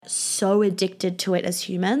so addicted to it as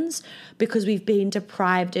humans because we've been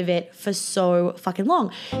deprived of it for so fucking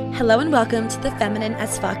long. Hello and welcome to the Feminine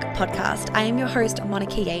as Fuck podcast. I am your host,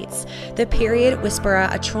 Monica Yates, the period whisperer,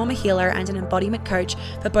 a trauma healer, and an embodiment coach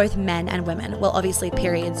for both men and women. Well, obviously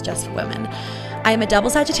periods just for women. I am a double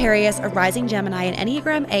Sagittarius, a rising Gemini, an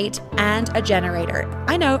Enneagram 8, and a generator.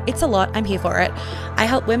 I know, it's a lot. I'm here for it. I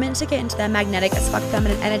help women to get into their magnetic as fuck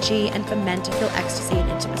feminine energy and for men to feel ecstasy and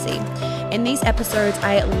intimacy. In these episodes,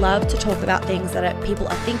 I love to talk about things that people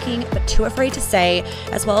are thinking but too afraid to say,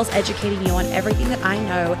 as well as educating you on everything that I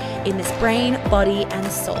know in this brain, body, and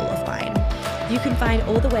soul of mine. You can find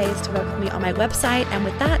all the ways to work with me on my website. And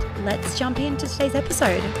with that, let's jump into today's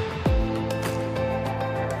episode.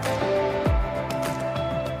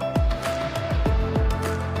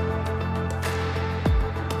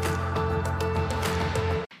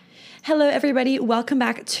 Hello, everybody. Welcome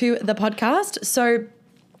back to the podcast. So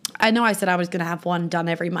I know I said I was going to have one done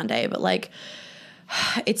every Monday, but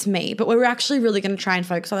it's me. But we're actually really going to try and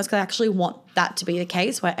focus on this because I actually want that to be the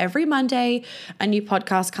case where every Monday a new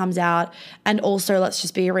podcast comes out. And also, let's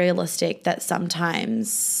just be realistic that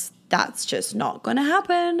sometimes that's just not going to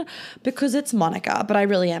happen because it's Monica, but I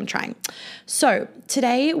really am trying. So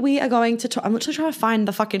today we are going to I'm literally trying to find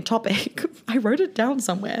the fucking topic. I wrote it down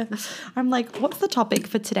somewhere. I'm like, what's the topic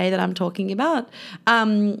for today that I'm talking about?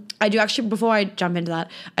 I do actually, before I jump into that,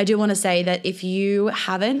 I do want to say that if you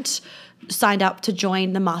haven't signed up to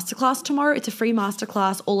join the masterclass tomorrow, it's a free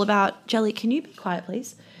masterclass all about, Jelly, can you be quiet,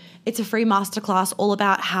 please? It's a free masterclass all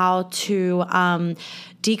about how to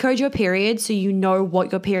decode your period so you know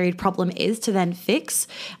what your period problem is to then fix.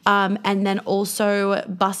 And then also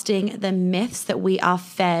busting the myths that we are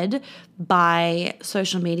fed by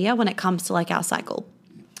social media when it comes to our cycle.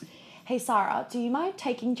 Hey, Sarah, do you mind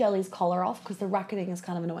taking Jelly's collar off? Because the racketing is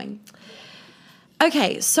kind of annoying.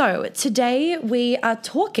 Okay, so today we are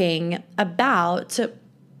talking about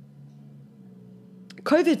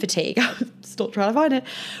COVID fatigue. Still trying to find it.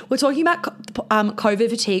 We're talking about COVID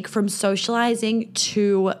fatigue from socializing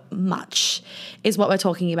too much is what we're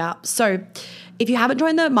talking about. So if you haven't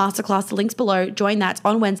joined the masterclass, the link's below, join that. It's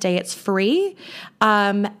on Wednesday. It's free.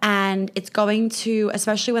 And it's going to,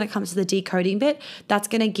 especially when it comes to the decoding bit, that's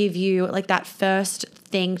going to give you that first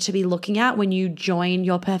thing to be looking at when you join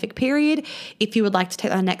your perfect period. If you would like to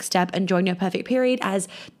take that next step and join your perfect period as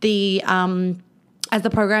the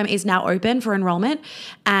program is now open for enrollment,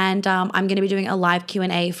 and I'm going to be doing a live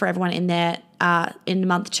Q&A for everyone in there in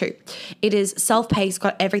month 2. It is self-paced,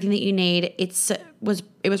 got everything that you need. It was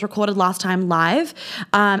recorded last time live,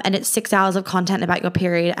 and it's 6 hours of content about your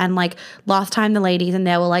period. And last time, the ladies in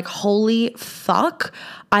there were like, "Holy fuck!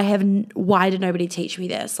 Why did nobody teach me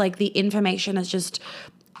this?" The information is just.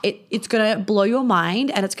 It's going to blow your mind,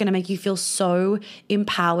 and it's going to make you feel so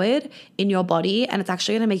empowered in your body, and it's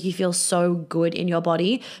actually going to make you feel so good in your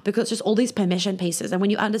body because it's just all these permission pieces. And when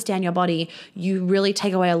you understand your body, you really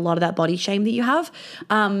take away a lot of that body shame that you have.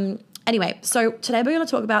 Anyway, so today we're going to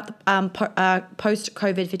talk about the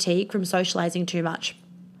post-COVID fatigue from socializing too much.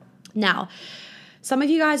 Now, some of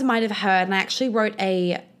you guys might have heard, and I actually wrote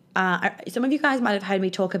some of you guys might have heard me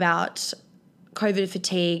talk about COVID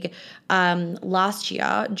fatigue last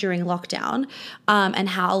year during lockdown, and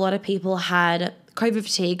how a lot of people had COVID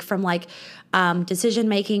fatigue from decision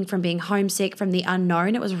making, from being homesick, from the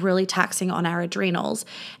unknown. It was really taxing on our adrenals.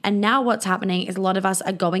 And now what's happening is a lot of us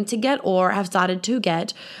are going to get or have started to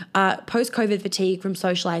get post-COVID fatigue from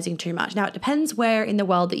socializing too much. Now, it depends where in the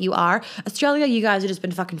world that you are. Australia, you guys have just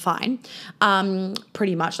been fucking fine,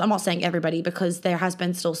 pretty much. I'm not saying everybody because there has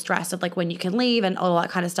been still stress of when you can leave and all that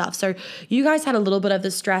kind of stuff. So you guys had a little bit of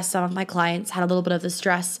the stress. Some of my clients had a little bit of the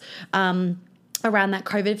stress around that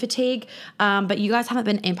COVID fatigue, but you guys haven't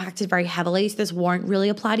been impacted very heavily, so this won't really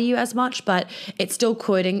apply to you as much, but it still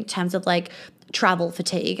could in terms of travel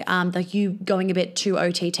fatigue, you going a bit too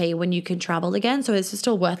OTT when you can travel again. So this is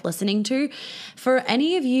still worth listening to. For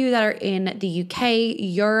any of you that are in the UK,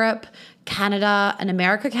 Europe, Canada, and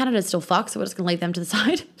America, Canada's still fucked, so we're just gonna leave them to the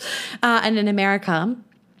side, and in America,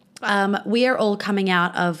 we are all coming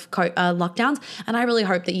out of lockdowns, and I really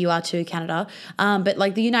hope that you are too, Canada.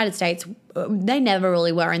 But the United States, they never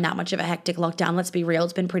really were in that much of a hectic lockdown. Let's be real.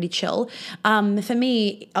 It's been pretty chill. For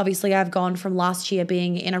me, obviously, I've gone from last year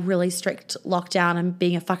being in a really strict lockdown and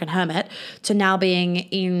being a fucking hermit to now being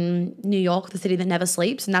in New York, the city that never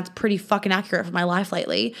sleeps. And that's pretty fucking accurate for my life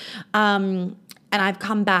lately. And I've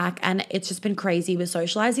come back and it's just been crazy with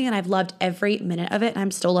socializing, and I've loved every minute of it, and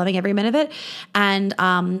I'm still loving every minute of it. And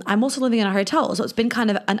I'm also living in a hotel, so it's been kind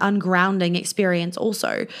of an ungrounding experience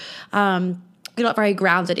also. Because you're not very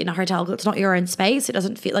grounded in a hotel because it's not your own space. It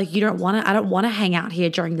doesn't feel like I don't want to hang out here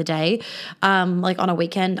during the day. Like on a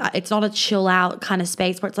weekend, it's not a chill out kind of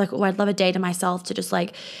space where it's like, oh, I'd love a day to myself to just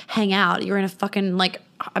like hang out. You're in a fucking like,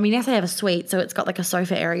 I mean, yes, I have a suite, so it's got like a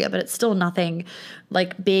sofa area, but it's still nothing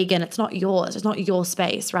like big and it's not yours. It's not your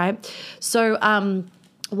space, right? So,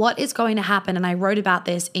 what is going to happen, and I wrote about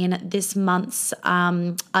this in this month's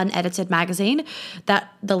Unedited magazine, that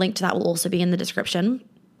the link to that will also be in the description.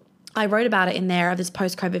 I wrote about it in there of this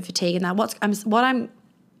post-COVID fatigue and that what I'm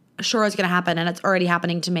sure is going to happen, and it's already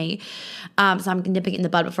happening to me, so I'm nipping it in the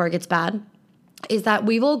bud before it gets bad, is that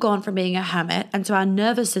we've all gone from being a hermit, and so our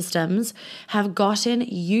nervous systems have gotten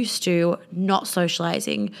used to not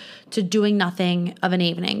socializing, to doing nothing of an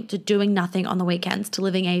evening, to doing nothing on the weekends, to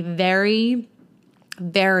living a very,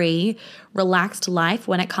 very relaxed life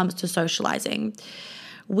when it comes to socializing.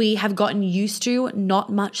 We have gotten used to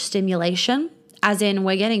not much stimulation, as in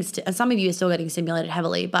we're getting, some of you are still getting stimulated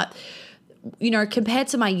heavily, but you know, compared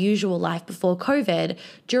to my usual life before COVID,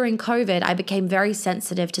 during COVID, I became very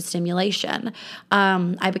sensitive to stimulation.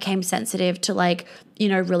 I became sensitive to like, you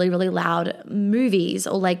know, really, really loud movies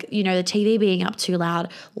or like, you know, the TV being up too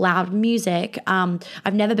loud, loud music.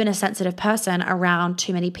 I've never been a sensitive person around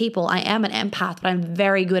too many people. I am an empath, but I'm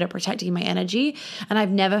very good at protecting my energy. And I've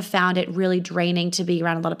never found it really draining to be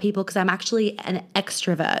around a lot of people because I'm actually an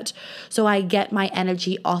extrovert. So I get my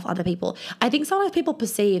energy off other people. I think sometimes people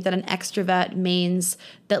perceive that an extrovert means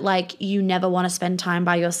that like you never want to spend time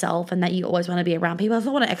by yourself and that you always want to be around people. That's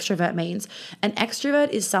not what an extrovert means. An extrovert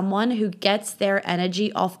is someone who gets their energy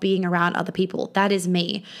off being around other people. That is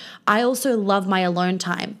me. I also love my alone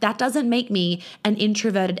time. That doesn't make me an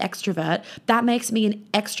introverted extrovert. That makes me an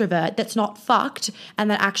extrovert that's not fucked and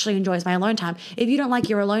that actually enjoys my alone time. If you don't like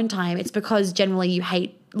your alone time, it's because generally you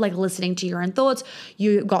hate like listening to your own thoughts.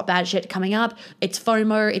 You got bad shit coming up. It's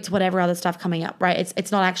FOMO. It's whatever other stuff coming up, right?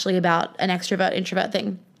 It's not actually about an extrovert introvert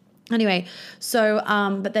thing. Anyway, so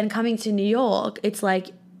but then coming to New York, it's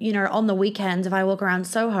like, you know, on the weekends if I walk around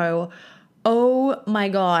Soho, oh my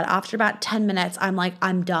God, after about 10 minutes, I'm like,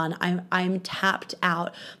 I'm done. I'm tapped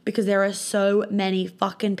out because there are so many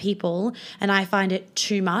fucking people and I find it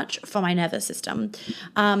too much for my nervous system.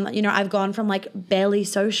 You know, I've gone from like barely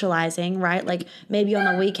socializing, right? Like maybe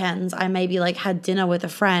on the weekends, I maybe like had dinner with a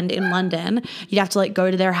friend in London. You'd have to like go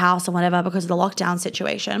to their house or whatever because of the lockdown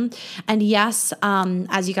situation. And yes,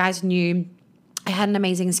 as you guys knew, I had an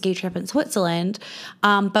amazing ski trip in Switzerland,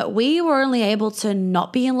 but we were only able to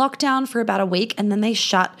not be in lockdown for about a week and then they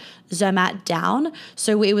shut Zermatt down.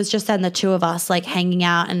 So it was just then the two of us like hanging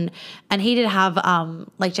out and he did have,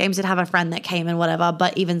 like James did have a friend that came and whatever,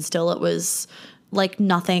 but even still it was like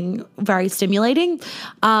nothing very stimulating.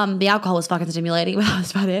 The alcohol was fucking stimulating, but that was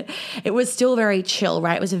about it. It was still very chill,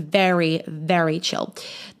 right? It was very, very chill.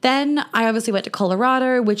 Then I obviously went to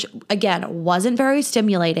Colorado, which again wasn't very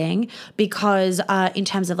stimulating because in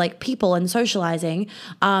terms of like people and socializing,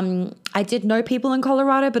 I did know people in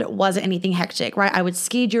Colorado, but it wasn't anything hectic, right? I would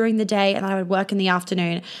ski during the day and I would work in the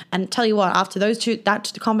afternoon. And tell you what, after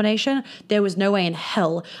that combination, there was no way in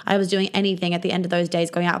hell I was doing anything at the end of those days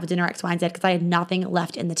going out for dinner X, Y, and Z because I had nothing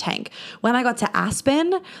left in the tank. When I got to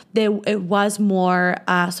Aspen, it was more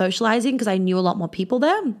socializing because I knew a lot more people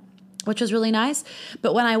there, which was really nice.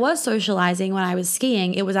 But when I was socializing, when I was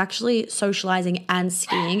skiing, it was actually socializing and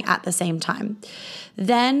skiing at the same time.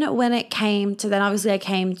 Then when it came to, then obviously I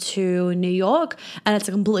came to New York and it's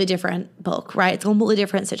a completely different book, right? It's a completely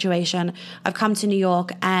different situation. I've come to New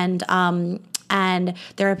York and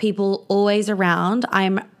there are people always around.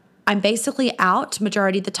 I'm basically out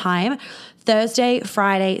majority of the time. Thursday,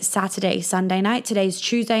 Friday, Saturday, Sunday night. Today's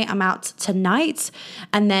Tuesday. I'm out tonight.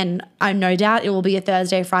 And then I no doubt it will be a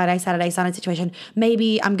Thursday, Friday, Saturday, Sunday situation.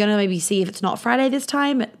 Maybe I'm going to maybe see if it's not Friday this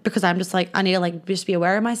time because I'm just like, I need to like just be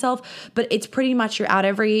aware of myself. But it's pretty much you're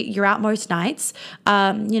out most nights.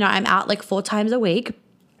 You know, I'm out like 4 times a week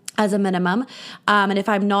as a minimum. And if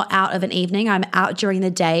I'm not out of an evening, I'm out during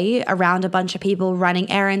the day around a bunch of people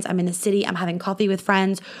running errands. I'm in the city. I'm having coffee with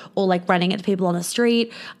friends or like running into people on the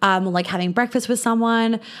street or like having breakfast with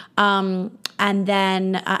someone. And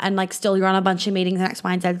then, and like still you're on a bunch of meetings and X,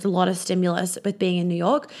 Y, and Z. There's a lot of stimulus with being in New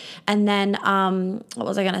York. And then, what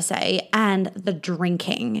was I going to say? And the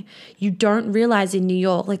drinking. You don't realize in New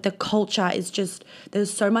York, like the culture is just,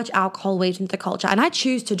 there's so much alcohol weaved into the culture. And I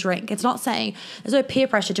choose to drink. It's not saying there's no peer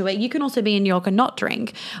pressure to it. You can also be in New York and not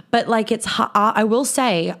drink. But like I will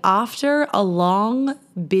say after a long,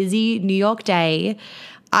 busy New York day,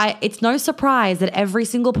 it's no surprise that every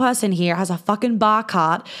single person here has a fucking bar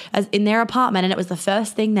cart as in their apartment, and it was the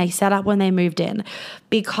first thing they set up when they moved in,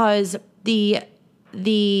 because the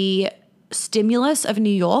stimulus of New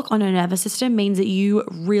York on your nervous system means that you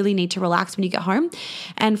really need to relax when you get home.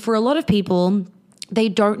 And for a lot of people, they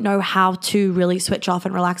don't know how to really switch off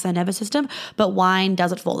and relax their nervous system, but wine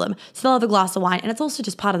does it for them. So they'll have a glass of wine, and it's also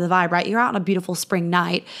just part of the vibe, right? You're out on a beautiful spring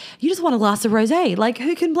night. You just want a glass of rosé. Like,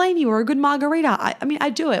 who can blame you? Or a good margarita. I mean, I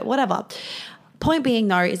do it, whatever. Point being,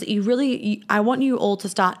 though, is that I want you all to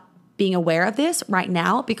start being aware of this right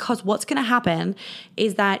now, because what's going to happen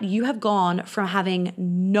is that you have gone from having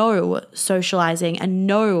no socializing and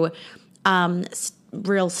no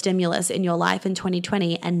real stimulus in your life in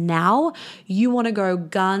 2020, and now you want to go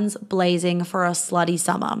guns blazing for a slutty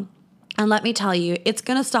summer. And let me tell you, it's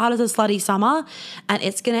going to start as a slutty summer and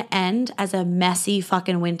it's going to end as a messy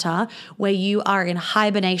fucking winter where you are in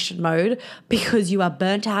hibernation mode because you are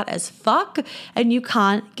burnt out as fuck and you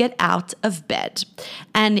can't get out of bed.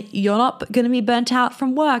 And you're not going to be burnt out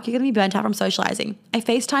from work. You're going to be burnt out from socializing. I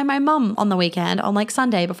FaceTimed my mum on the weekend on like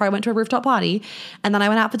Sunday before I went to a rooftop party. And then I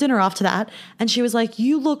went out for dinner after that. And she was like,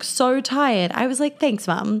 "You look so tired." I was like, "Thanks,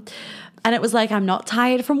 mum." And it was like, I'm not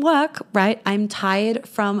tired from work, right? I'm tired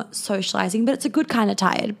from socializing, but it's a good kind of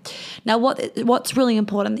tired. Now, what's really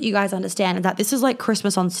important that you guys understand is that this is like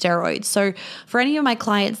Christmas on steroids. So for any of my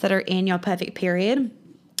clients that are in your perfect period,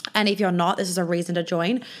 and if you're not, this is a reason to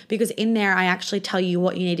join, because in there, I actually tell you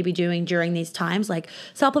what you need to be doing during these times, like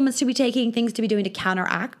supplements to be taking, things to be doing to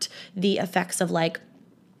counteract the effects of like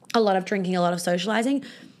a lot of drinking, a lot of socializing.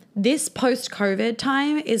 This post-COVID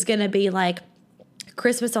time is going to be like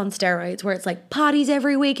Christmas on steroids, where it's like parties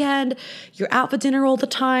every weekend, you're out for dinner all the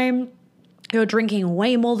time, you're drinking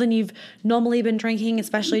way more than you've normally been drinking,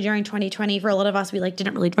 especially during 2020. For a lot of us, we like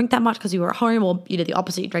didn't really drink that much because we were at home, or you did the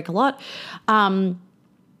opposite, you drank a lot. And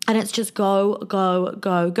it's just go, go,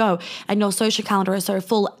 go, go. And your social calendar is so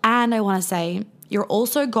full. And I want to say, you're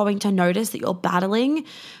also going to notice that you're battling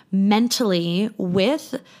mentally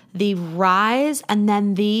with the rise and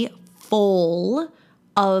then the fall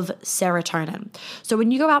of serotonin. So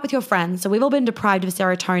when you go out with your friends, so we've all been deprived of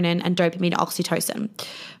serotonin and dopamine, oxytocin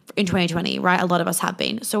in 2020, right? A lot of us have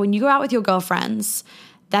been. So when you go out with your girlfriends,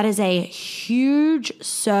 that is a huge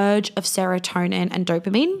surge of serotonin and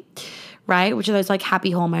dopamine, right? Which are those like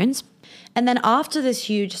happy hormones. And then after this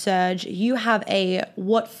huge surge, you have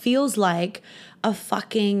what feels like a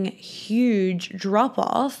fucking huge drop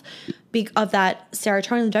off of that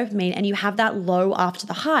serotonin and dopamine, and you have that low after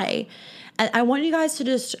the high. And I want you guys to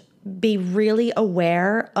just be really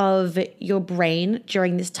aware of your brain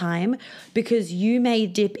during this time, because you may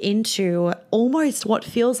dip into almost what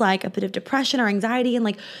feels like a bit of depression or anxiety, and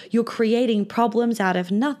like you're creating problems out of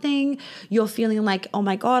nothing. You're feeling like, oh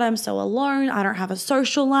my God, I'm so alone. I don't have a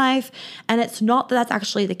social life. And it's not that that's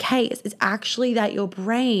actually the case. It's actually that your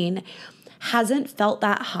brain hasn't felt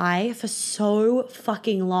that high for so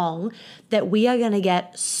fucking long that we are going to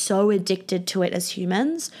get so addicted to it as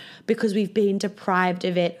humans because we've been deprived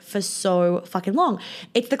of it for so fucking long.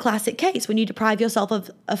 It's the classic case when you deprive yourself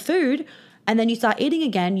of food and then you start eating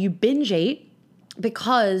again, you binge eat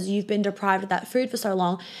because you've been deprived of that food for so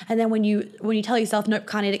long. And then when you tell yourself, nope,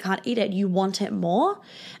 can't eat it, you want it more.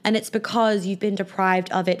 And it's because you've been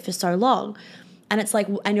deprived of it for so long. And it's like,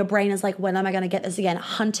 and your brain is like, when am I going to get this again?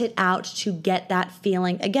 Hunt it out to get that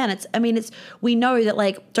feeling again. We know that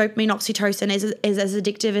like dopamine, oxytocin is as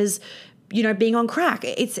addictive as, being on crack.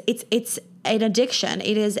 It's an addiction.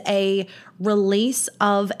 It is a release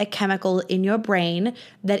of a chemical in your brain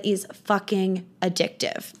that is fucking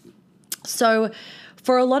addictive. So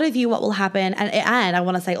for a lot of you, what will happen, and I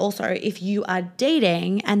want to say also, if you are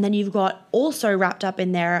dating and then you've got also wrapped up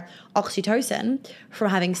in there oxytocin from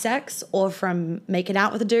having sex or from making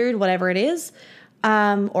out with a dude, whatever it is,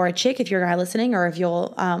 or a chick if you're a guy listening, or if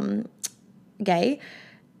you're gay,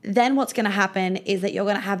 then what's going to happen is that you're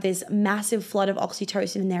going to have this massive flood of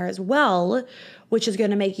oxytocin in there as well, which is going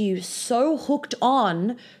to make you so hooked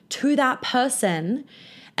on to that person.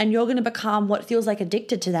 And you're going to become what feels like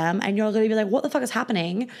addicted to them. And you're going to be like, what the fuck is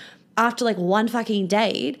happening after like one fucking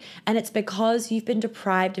date? And it's because you've been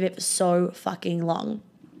deprived of it for so fucking long.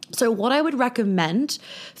 So what I would recommend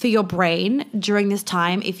for your brain during this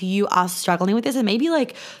time, if you are struggling with this, and maybe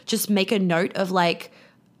like just make a note of like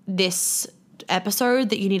this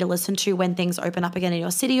episode that you need to listen to when things open up again in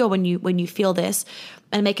your city, or when you feel this,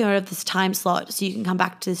 and make a note of this time slot so you can come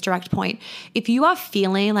back to this direct point. If you are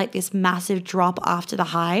feeling like this massive drop after the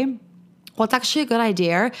high, what's actually a good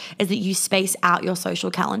idea is that you space out your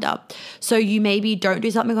social calendar. So you maybe don't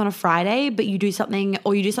do something on a Friday, but you do something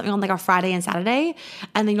on like a Friday and Saturday,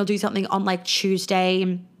 and then you'll do something on like Tuesday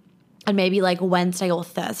and maybe like Wednesday or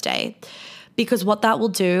Thursday. Because what that will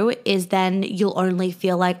do is then you'll only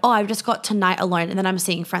feel like, oh, I've just got tonight alone and then I'm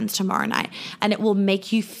seeing friends tomorrow night. And it will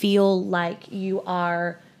make you feel like you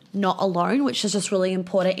are not alone, which is just really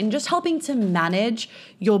important in just helping to manage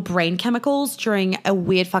your brain chemicals during a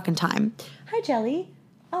weird fucking time. Hi, Jelly.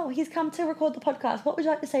 Oh, he's come to record the podcast. What would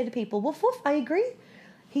you like to say to people? Woof, woof, I agree.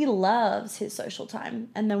 He loves his social time.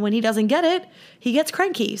 And then when he doesn't get it, he gets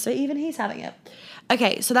cranky. So even he's having it.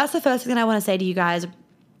 Okay, so that's the first thing I want to say to you guys.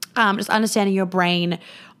 Just understanding your brain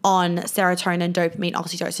on serotonin, dopamine,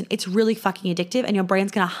 oxytocin. It's really fucking addictive and your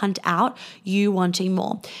brain's going to hunt out you wanting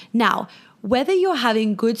more. Now, whether you're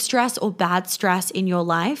having good stress or bad stress in your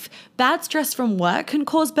life, bad stress from work can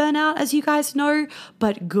cause burnout, as you guys know,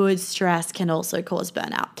 but good stress can also cause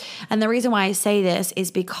burnout. And the reason why I say this is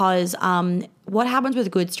because what happens with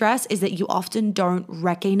good stress is that you often don't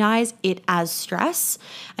recognize it as stress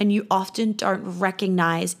and you often don't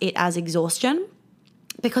recognize it as exhaustion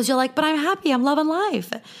because you're like, but I'm happy, I'm loving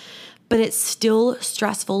life. But it's still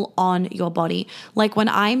stressful on your body. Like when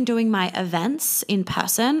I'm doing my events in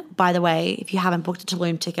person, by the way, if you haven't booked a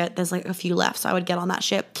Tulum ticket, there's like a few left, so I would get on that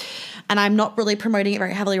ship. And I'm not really promoting it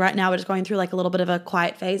very heavily right now. We're just going through like a little bit of a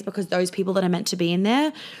quiet phase because those people that are meant to be in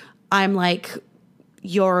there, I'm like,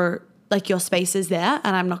 your space is there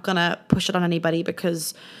and I'm not gonna push it on anybody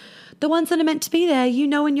because the ones that are meant to be there, you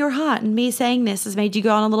know in your heart. And me saying this has made you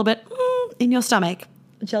go on a little bit in your stomach.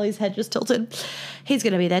 Jelly's head just tilted. He's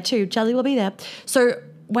going to be there too. Jelly will be there. So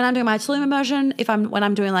when I'm doing my Tulum immersion, when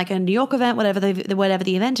I'm doing like a New York event, whatever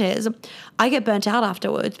the event is, I get burnt out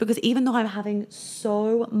afterwards because even though I'm having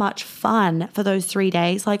so much fun for those 3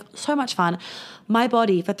 days, like so much fun, my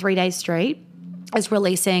body for 3 days straight is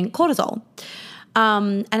releasing cortisol.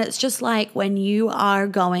 And it's just like when you are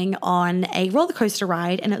going on a roller coaster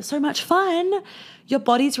ride and it's so much fun, your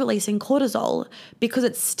body's releasing cortisol because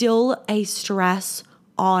it's still a stress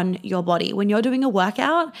on your body. When you're doing a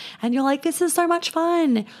workout and you're like, this is so much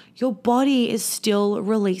fun, your body is still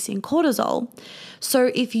releasing cortisol.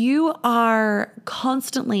 So if you are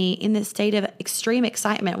constantly in this state of extreme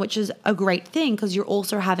excitement, which is a great thing because you're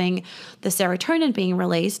also having the serotonin being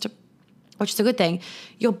released, which is a good thing,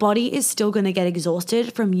 your body is still going to get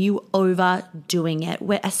exhausted from you overdoing it,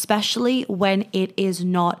 especially when it is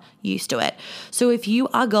not used to it. So if you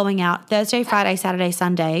are going out Thursday, Friday, Saturday,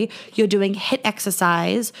 Sunday, you're doing HIIT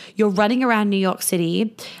exercise, you're running around New York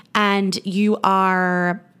City, and you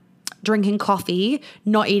are drinking coffee,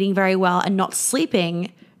 not eating very well, and not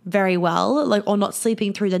sleeping very well, or not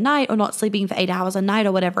sleeping through the night or not sleeping for 8 hours a night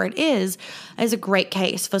or whatever it is a great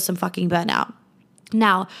case for some fucking burnout.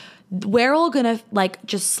 Now, we're all gonna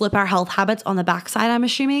just slip our health habits on the backside, I'm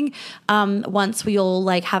assuming, once we all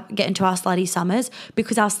get into our slutty summers,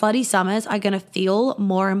 because our slutty summers are gonna feel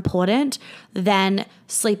more important than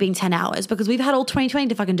sleeping 10 hours because we've had all 2020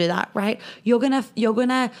 to fucking do that, right? You're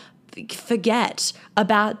gonna forget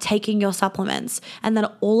about taking your supplements, and then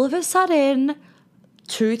all of a sudden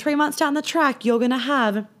 2-3 months down the track, you're gonna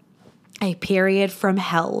have a period from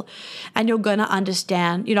hell, and you're not going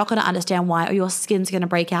to understand why, or your skin's going to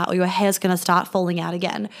break out, or your hair's going to start falling out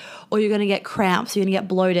again, or you're going to get cramps, you're going to get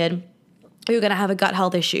bloated, or you're going to have a gut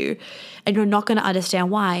health issue, and you're not going to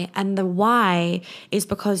understand why. And the why is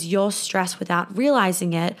because you're stressed without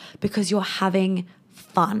realizing it because you're having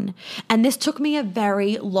fun. And this took me a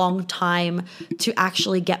very long time to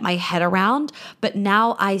actually get my head around, but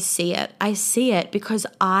now I see it. I see it because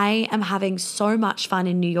I am having so much fun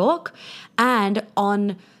in New York, and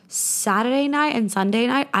on Saturday night and Sunday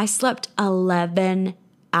night, I slept 11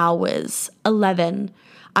 hours. 11.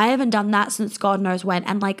 I haven't done that since God knows when,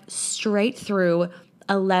 and straight through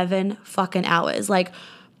 11 fucking hours.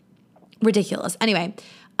 Ridiculous. Anyway,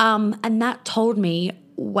 and that told me,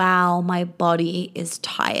 wow, my body is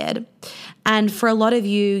tired. And for a lot of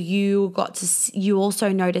you, you also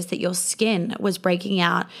noticed that your skin was breaking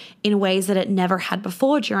out in ways that it never had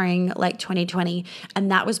before during 2020.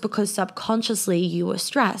 And that was because subconsciously you were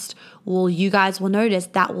stressed. Well, you guys will notice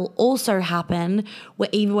that will also happen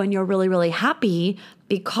even when you're really, really happy,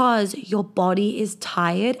 because your body is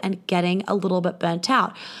tired and getting a little bit burnt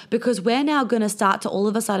out. Because we're now going to start to all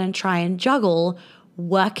of a sudden try and juggle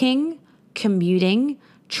working, commuting,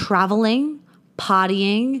 traveling,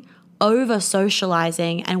 partying, over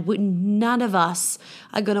socializing, and none of us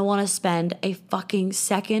are going to want to spend a fucking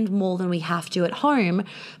second more than we have to at home,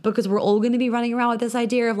 because we're all going to be running around with this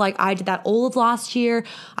idea of I did that all of last year,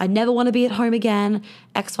 I never want to be at home again,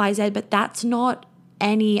 XYZ. But that's not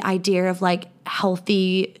any idea of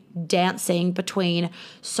healthy dancing between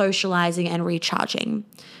socializing and recharging,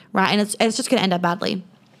 right? And it's just going to end up badly.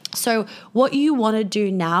 So what you want to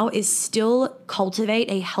do now is still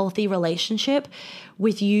cultivate a healthy relationship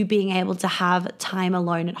with you being able to have time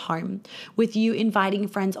alone at home, with you inviting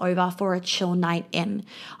friends over for a chill night in.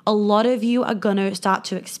 A lot of you are going to start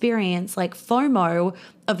to experience like FOMO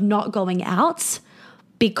of not going out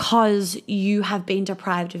because you have been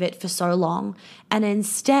deprived of it for so long. And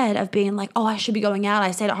instead of being like, oh, I should be going out,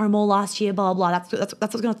 I stayed at home all last year, blah, blah, blah, that's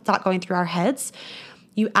what's going to start going through our heads.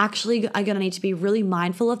 You actually are going to need to be really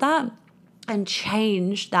mindful of that and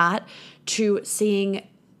change that to seeing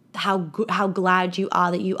how glad you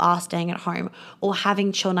are that you are staying at home or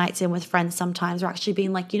having chill nights in with friends sometimes, or actually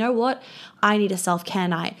being like, you know what, I need a self-care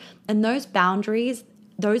night. And those are boundaries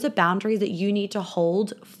that you need to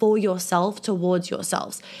hold for yourself towards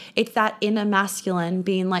yourselves. It's that inner masculine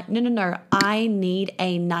being like, no, I need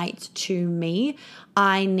a night to me.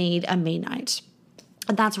 I need a me night.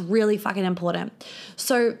 And that's really fucking important.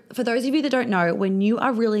 So for those of you that don't know, when you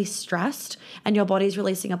are really stressed and your body's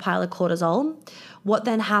releasing a pile of cortisol, what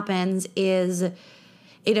then happens is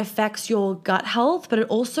it affects your gut health, but it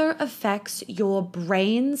also affects your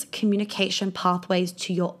brain's communication pathways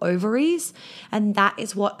to your ovaries. And that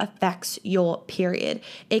is what affects your period.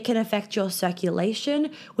 It can affect your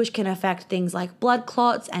circulation, which can affect things like blood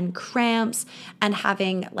clots and cramps and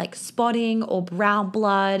having like spotting or brown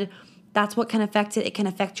blood. That's what can affect it. It can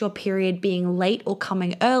affect your period being late or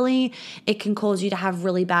coming early. It can cause you to have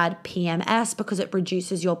really bad PMS because it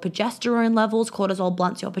reduces your progesterone levels. Cortisol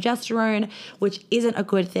blunts your progesterone, which isn't a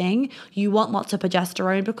good thing. You want lots of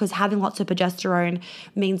progesterone because having lots of progesterone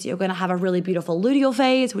means you're going to have a really beautiful luteal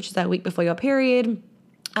phase, which is that week before your period.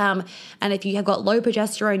 And if you have got low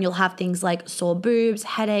progesterone, you'll have things like sore boobs,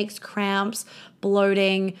 headaches, cramps,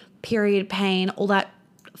 bloating, period pain, all that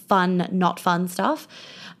fun, not fun stuff.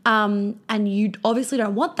 And you obviously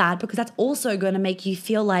don't want that because that's also going to make you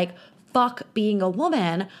feel like, fuck being a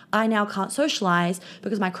woman, I now can't socialize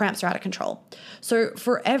because my cramps are out of control. So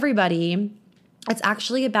for everybody, it's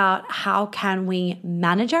actually about how can we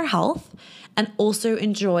manage our health and also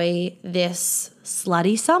enjoy this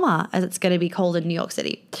slutty summer, as it's going to be called in New York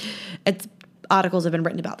City. Articles have been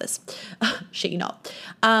written about this. Shit, you not.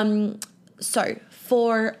 So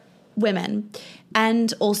for women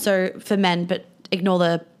and also for men, but ignore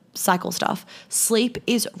the cycle stuff, sleep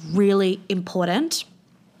is really important,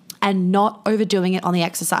 and not overdoing it on the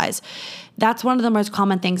exercise. That's one of the most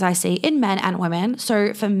common things I see in men and women.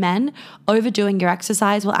 So for men, overdoing your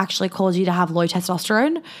exercise will actually cause you to have low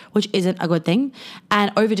testosterone, which isn't a good thing.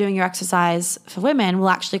 And overdoing your exercise for women will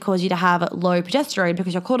actually cause you to have low progesterone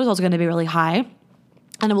because your cortisol is going to be really high.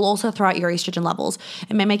 And it will also throw out your estrogen levels.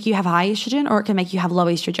 It may make you have high estrogen or it can make you have low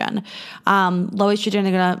estrogen. Low estrogen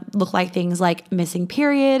are going to look like things like missing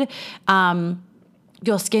period,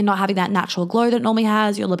 your skin not having that natural glow that it normally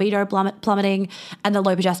has, your libido plummeting, and the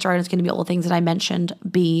low progesterone is going to be all the things that I mentioned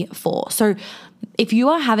before. So if you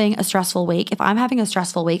are having a stressful week, if I'm having a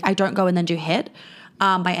stressful week, I don't go and then do HIIT.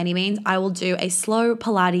 By any means, I will do a slow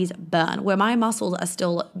Pilates burn where my muscles are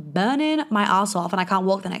still burning my ass off and I can't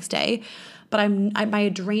walk the next day. But my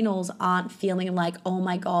adrenals aren't feeling like, oh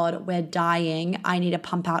my God, we're dying. I need to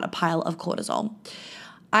pump out a pile of cortisol.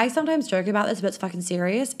 I sometimes joke about this, but it's fucking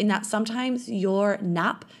serious in that sometimes your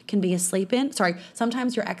nap can be a sleep in.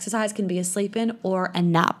 Sometimes your exercise can be a sleep in or a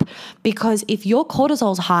nap. Because if your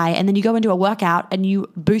cortisol's high and then you go into a workout and you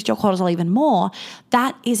boost your cortisol even more,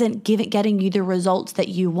 that isn't getting you the results that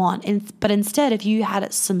you want. But instead, if you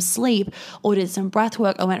had some sleep or did some breath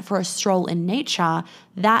work or went for a stroll in nature,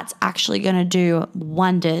 that's actually going to do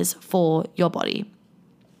wonders for your body.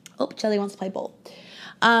 Oh, Jelly wants to play ball.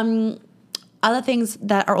 Other things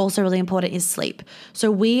that are also really important is sleep.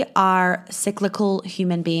 So we are cyclical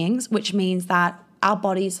human beings, which means that our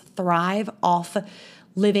bodies thrive off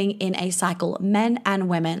living in a cycle, men and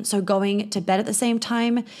women. So going to bed at the same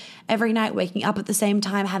time every night, waking up at the same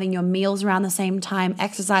time, having your meals around the same time,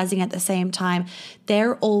 exercising at the same time,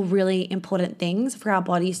 they're all really important things for our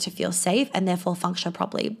bodies to feel safe and therefore function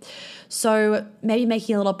properly. So maybe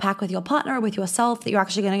making a little pact with your partner or with yourself that you're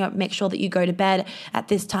actually going to make sure that you go to bed at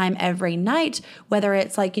this time every night, whether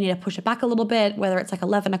it's like you need to push it back a little bit, whether it's like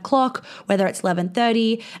 11 o'clock, whether it's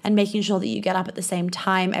 11:30, and making sure that you get up at the same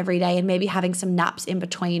time every day and maybe having some naps in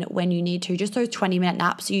between when you need to, just those 20-minute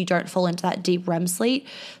naps so you don't fall into that deep REM sleep.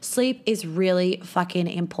 Sleep is really fucking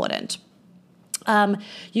important.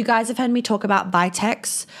 You guys have heard me talk about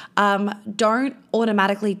Vitex. Don't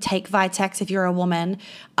automatically take Vitex if you're a woman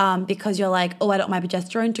because you're like, oh, I don't want my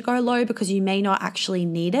progesterone to go low, because you may not actually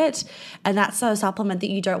need it. And that's a supplement that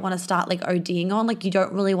you don't want to start like ODing on. Like you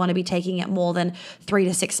don't really want to be taking it more than 3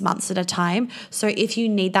 to 6 months at a time. So if you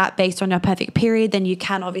need that based on your perfect period, then you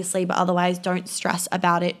can obviously, but otherwise don't stress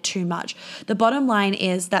about it too much. The bottom line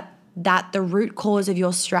is that the root cause of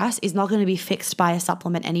your stress is not going to be fixed by a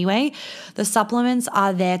supplement anyway. The supplements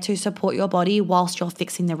are there to support your body whilst you're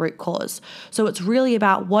fixing the root cause. So it's really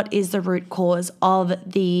about what is the root cause of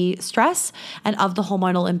the stress and of the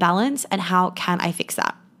hormonal imbalance, and how can I fix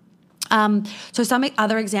that? So some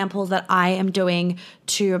other examples that I am doing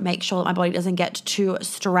to make sure that my body doesn't get too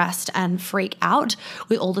stressed and freak out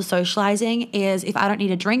with all the socializing is, if I don't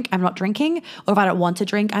need a drink, I'm not drinking. Or if I don't want to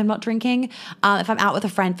drink, I'm not drinking. If I'm out with a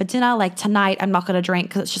friend for dinner, like tonight, I'm not going to drink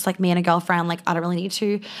because it's just like me and a girlfriend. Like I don't really need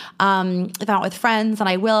to. If I'm out with friends, then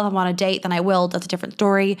I will. If I'm on a date, then I will. That's a different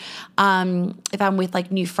story. If I'm with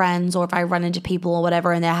like new friends, or if I run into people or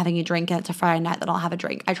whatever and they're having a drink and it's a Friday night, then I'll have a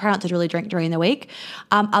drink. I try not to really drink during the week.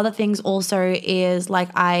 Other things also is like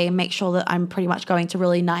I make sure that I'm pretty much going to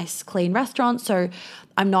really nice, clean restaurants. So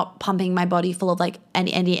I'm not pumping my body full of like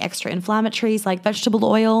any extra inflammatories like vegetable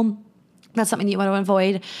oil. That's something that you want to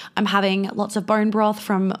avoid. I'm having lots of bone broth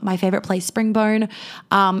from my favorite place, Springbone,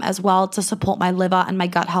 as well, to support my liver and my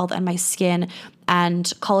gut health and my skin and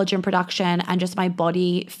collagen production, and just my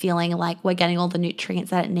body feeling like we're getting all the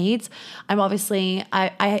nutrients that it needs. I'm obviously, I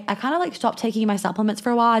kind of like stopped taking my supplements for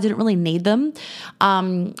a while. I didn't really need them.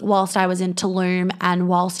 Whilst I was in Tulum and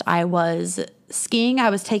whilst I was skiing, I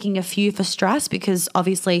was taking a few for stress, because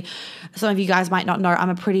obviously some of you guys might not know, I'm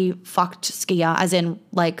a pretty fucked skier, as in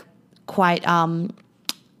like quite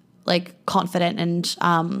like confident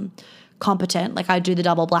and competent. Like I do the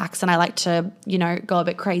double blacks and I like to, go a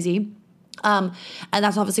bit crazy. And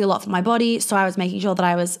that's obviously a lot for my body. So I was making sure that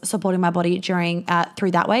I was supporting my body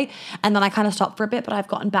through that way. And then I kind of stopped for a bit, but I've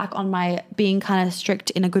gotten back on my being kind of strict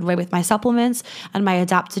in a good way with my supplements and my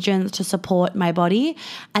adaptogens to support my body.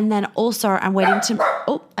 And then also I'm waiting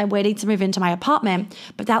to move into my apartment,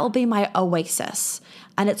 but that will be my oasis.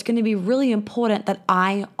 And it's going to be really important that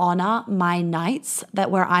I honor my nights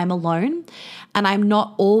where I'm alone and I'm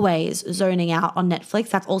not always zoning out on Netflix.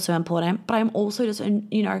 That's also important. But I'm also just,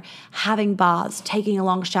 having baths, taking a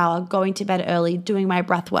long shower, going to bed early, doing my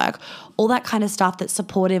breath work, all that kind of stuff that's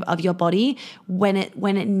supportive of your body when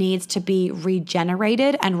it needs to be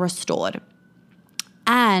regenerated and restored.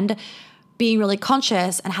 And being really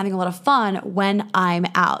conscious and having a lot of fun when I'm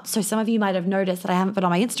out. So some of you might have noticed that I haven't been on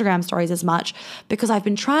my Instagram stories as much, because I've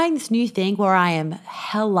been trying this new thing where I am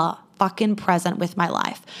hella fucking present with my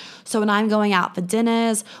life. So when I'm going out for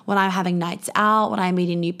dinners, when I'm having nights out, when I'm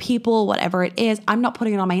meeting new people, whatever it is, I'm not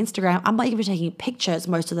putting it on my Instagram. I'm not even taking pictures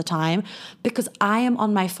most of the time, because I am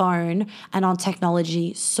on my phone and on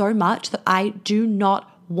technology so much that I do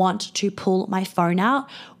not want to pull my phone out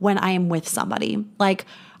when I am with somebody. Like,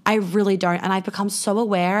 I really don't. And I've become so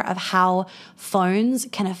aware of how phones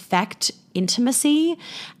can affect intimacy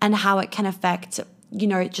and how it can affect,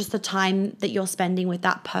 just the time that you're spending with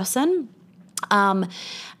that person. And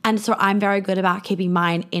so I'm very good about keeping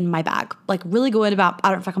mine in my bag, like really good about, I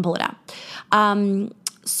don't know if I can pull it out.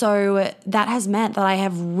 So that has meant that I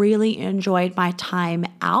have really enjoyed my time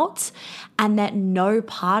out, and that no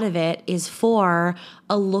part of it is for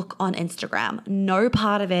a look on Instagram. No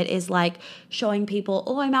part of it is like showing people,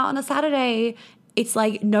 oh, I'm out on a Saturday. It's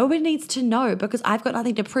like nobody needs to know, because I've got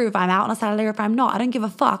nothing to prove. I'm out on a Saturday or if I'm not. I don't give a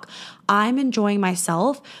fuck. I'm enjoying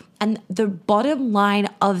myself. And the bottom line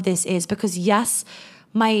of this is, because yes,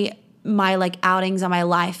 my like outings and my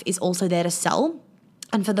life is also there to sell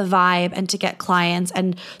and for the vibe and to get clients.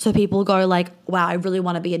 And so people go like, wow, I really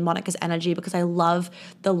want to be in Monica's energy because I love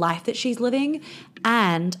the life that she's living.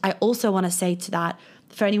 And I also want to say to that,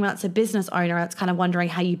 for anyone that's a business owner that's kind of wondering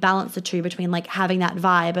how you balance the two between like having that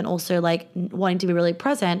vibe and also like wanting to be really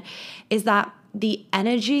present, is that the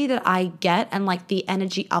energy that I get and like the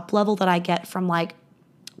energy up level that I get from like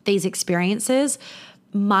these experiences,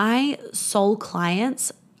 my soul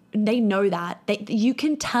clients, they know that. You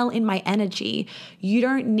can tell in my energy. You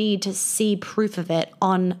don't need to see proof of it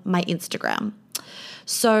on my Instagram.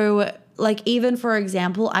 So like, even for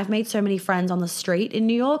example, I've made so many friends on the street in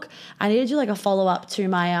New York. I need to do like a follow-up to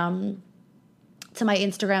my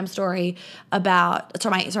Instagram story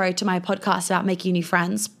to my podcast about making new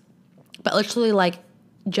friends. But literally like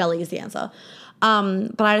jelly is the answer.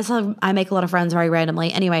 But I make a lot of friends very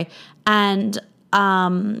randomly. Anyway, and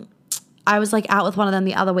I was like out with one of them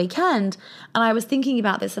the other weekend, and I was thinking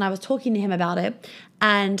about this and I was talking to him about it.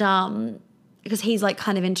 And because he's like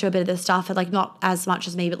kind of into a bit of this stuff, and like not as much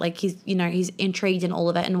as me, but like he's, you know, he's intrigued in all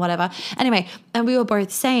of it and whatever. Anyway, and we were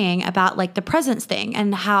both saying about like the presence thing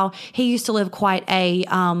and how he used to live quite a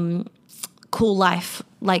cool life,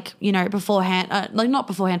 like, you know, beforehand, like not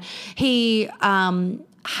beforehand. He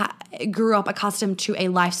grew up accustomed to a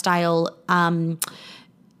lifestyle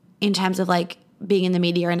in terms of like being in the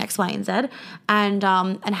media and X, Y, and Z, and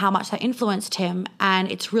how much that influenced him.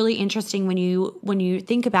 And it's really interesting when you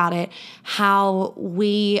think about it, how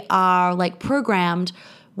we are like programmed,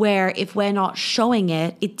 where if we're not showing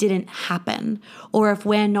it, it didn't happen. Or if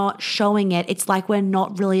we're not showing it, it's like we're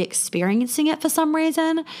not really experiencing it for some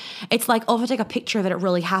reason. It's like, oh, if I take a picture of it, it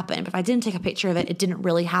really happened. But if I didn't take a picture of it, it didn't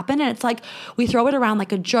really happen. And it's like we throw it around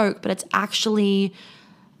like a joke, but it's actually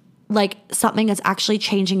like something that's actually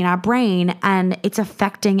changing in our brain, and it's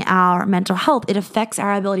affecting our mental health. It affects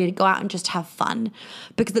our ability to go out and just have fun,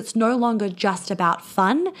 because it's no longer just about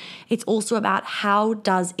fun. It's also about how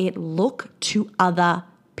does it look to other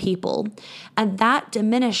people. And that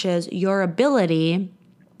diminishes your ability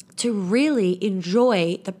to really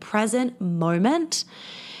enjoy the present moment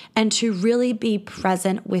and to really be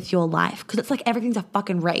present with your life. Because it's like everything's a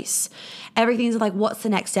fucking race. Everything's like, what's the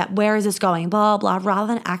next step? Where is this going? Blah, blah,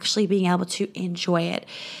 rather than actually being able to enjoy it.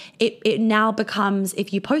 It now becomes,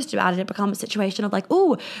 if you post about it, it becomes a situation of like,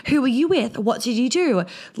 oh, who were you with? What did you do?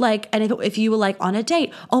 Like, and if you were like on a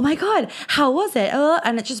date, oh my God, how was it?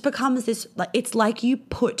 And it just becomes this, like, it's like you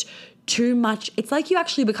put too much, it's like you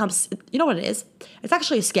actually become, you know what it is? It's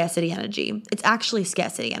actually a scarcity energy. It's actually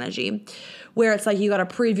scarcity energy, where it's like you got to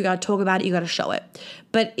prove, you got to talk about it, you got to show it.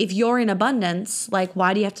 But if you're in abundance, like,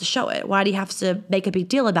 why do you have to show it? Why do you have to make a big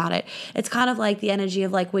deal about it? It's kind of like the energy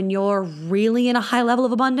of like when you're really in a high level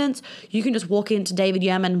of abundance, you can just walk into David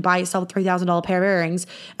Yem and buy yourself a $3,000 pair of earrings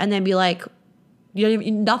and then be like, you don't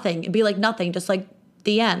even, nothing. It'd be like nothing, just like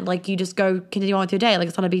the end. Like you just go continue on with your day. Like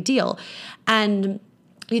it's not a big deal. And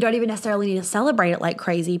you don't even necessarily need to celebrate it like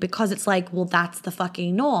crazy, because it's like, well, that's the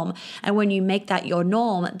fucking norm. And when you make that your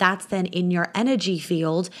norm, that's then in your energy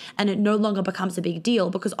field, and it no longer becomes a big deal.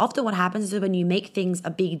 Because often what happens is when you make things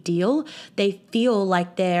a big deal, they feel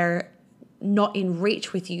like they're not in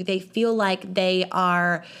reach with you. They feel like they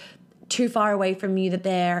are too far away from you, that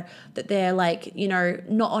they're like, you know,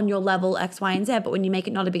 not on your level X, Y, and Z. But when you make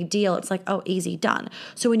it not a big deal, it's like, oh, easy, done.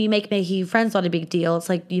 So when you make making friends not a big deal, it's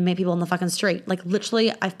like you make people on the fucking street. Like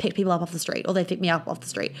literally, I've picked people up off the street, or they pick me up off the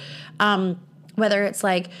street. Whether it's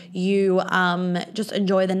like you just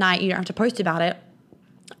enjoy the night, you don't have to post about it.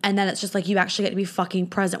 And then it's just like you actually get to be fucking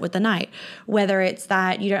present with the night. Whether it's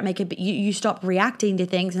that you don't make it, you stop reacting to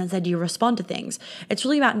things and instead you respond to things. It's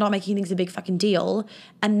really about not making things a big fucking deal.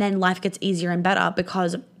 And then life gets easier and better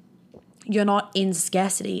because you're not in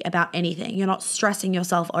scarcity about anything. You're not stressing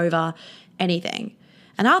yourself over anything.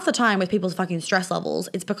 And half the time with people's fucking stress levels,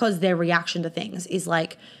 it's because their reaction to things is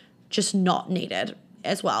like just not needed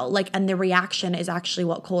as well. Like, and the reaction is actually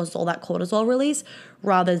what caused all that cortisol release,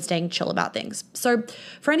 rather than staying chill about things. So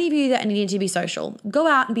for any of you that need to be social, go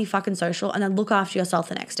out and be fucking social, and then look after yourself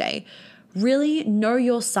the next day. Really know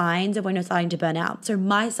your signs of when you're starting to burn out. So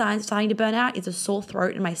my signs of starting to burn out is a sore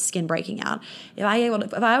throat and my skin breaking out. If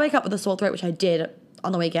I wake up with a sore throat, which I did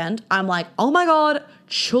on the weekend, I'm like, oh my God,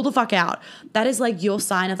 chill the fuck out. That is like your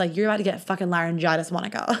sign of like, you're about to get fucking laryngitis,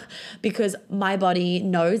 Monica. Because my body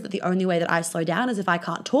knows that the only way that I slow down is if I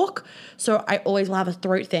can't talk. So I always will have a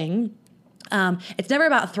throat thing. It's never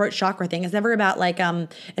about a throat chakra thing. It's never about like,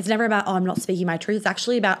 it's never about, oh, I'm not speaking my truth. It's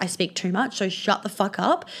actually about I speak too much. So shut the fuck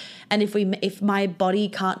up. And if my body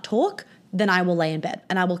can't talk, then I will lay in bed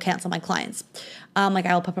and I will cancel my clients. Like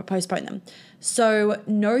I will postpone them. So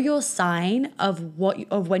know your sign of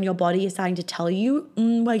when your body is starting to tell you,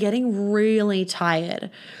 we're getting really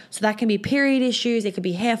tired. So that can be period issues. It could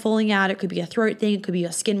be hair falling out. It could be a throat thing. It could be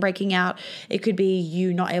your skin breaking out. It could be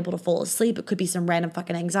you not able to fall asleep. It could be some random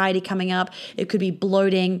fucking anxiety coming up. It could be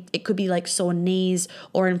bloating. It could be like sore knees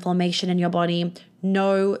or inflammation in your body.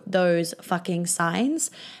 Know those fucking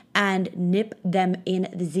signs and nip them in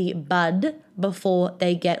the bud before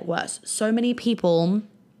they get worse. So many people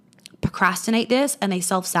procrastinate this and they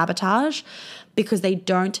self-sabotage because they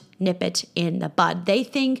don't nip it in the bud. They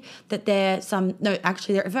think that their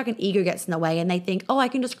fucking ego gets in the way and they think, oh, I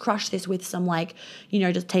can just crush this with some like,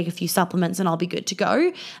 just take a few supplements and I'll be good to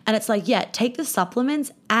go. And it's like, yeah, take the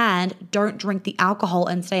supplements and don't drink the alcohol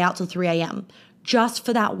and stay out till 3 a.m. just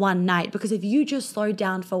for that one night. Because if you just slow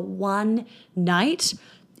down for one night,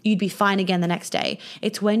 you'd be fine again the next day.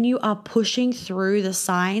 It's when you are pushing through the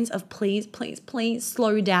signs of please, please, please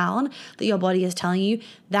slow down that your body is telling you,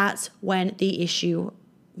 that's when the issue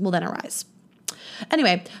will then arise.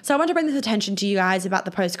 Anyway, so I want to bring this attention to you guys about the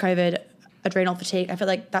post-COVID adrenal fatigue. I feel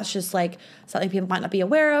like that's just like something people might not be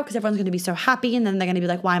aware of because everyone's going to be so happy and then they're going to be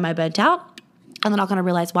like, why am I burnt out? And they're not going to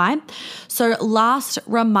realize why. So last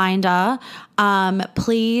reminder,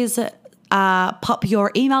 please pop your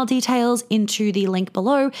email details into the link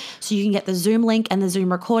below so you can get the Zoom link and the Zoom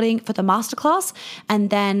recording for the masterclass. And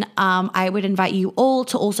then I would invite you all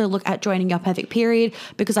to also look at joining Your Perfect Period,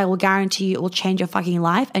 because I will guarantee you it will change your fucking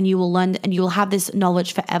life, and you will learn and you will have this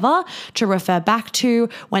knowledge forever to refer back to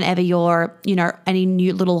whenever your, any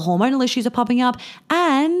new little hormonal issues are popping up.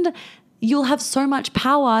 And you'll have so much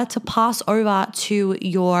power to pass over to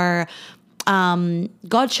your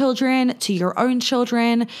godchildren, to your own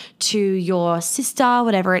children, to your sister,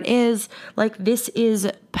 whatever it is. Like, this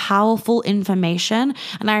is powerful information.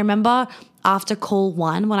 And I remember after call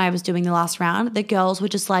 1, when I was doing the last round, the girls were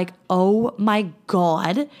just like, oh my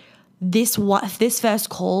God, this first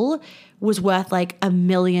call was worth like $1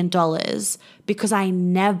 million, because I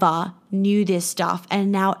never knew this stuff.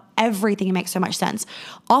 And now everything makes so much sense.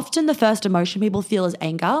 Often the first emotion people feel is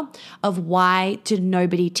anger of, why did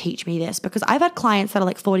nobody teach me this? Because I've had clients that are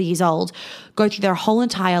like 40 years old go through their whole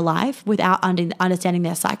entire life without understanding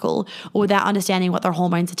their cycle, or without understanding what their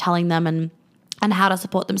hormones are telling them and how to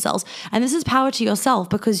support themselves. And this is power to yourself,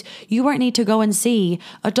 because you won't need to go and see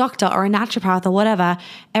a doctor or a naturopath or whatever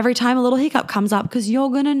every time a little hiccup comes up, because you're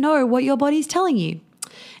going to know what your body's telling you.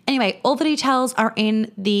 Anyway, all the details are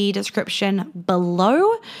in the description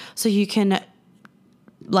below, so you can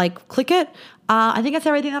click it. I think that's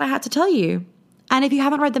everything that I had to tell you. And if you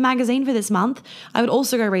haven't read the magazine for this month, I would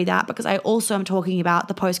also go read that, because I also am talking about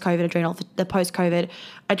the post-COVID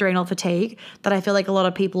adrenal fatigue that I feel like a lot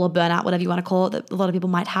of people, or burnout, whatever you want to call it, that a lot of people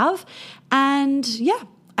might have. And yeah,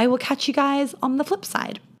 I will catch you guys on the flip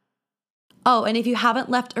side. Oh, and if you haven't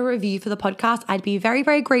left a review for the podcast, I'd be very,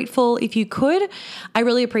 very grateful if you could. I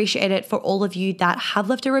really appreciate it for all of you that have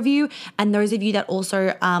left a review, and those of you that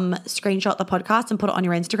also screenshot the podcast and put it on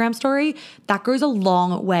your Instagram story. That goes a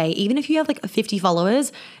long way. Even if you have like 50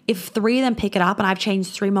 followers, if 3 of them pick it up and I've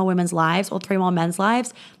changed 3 more women's lives or 3 more men's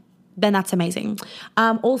lives, then that's amazing.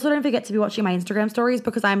 Also, don't forget to be watching my Instagram stories,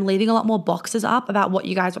 because I'm leaving a lot more boxes up about what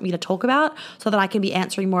you guys want me to talk about, so that I can be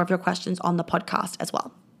answering more of your questions on the podcast as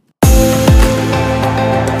well.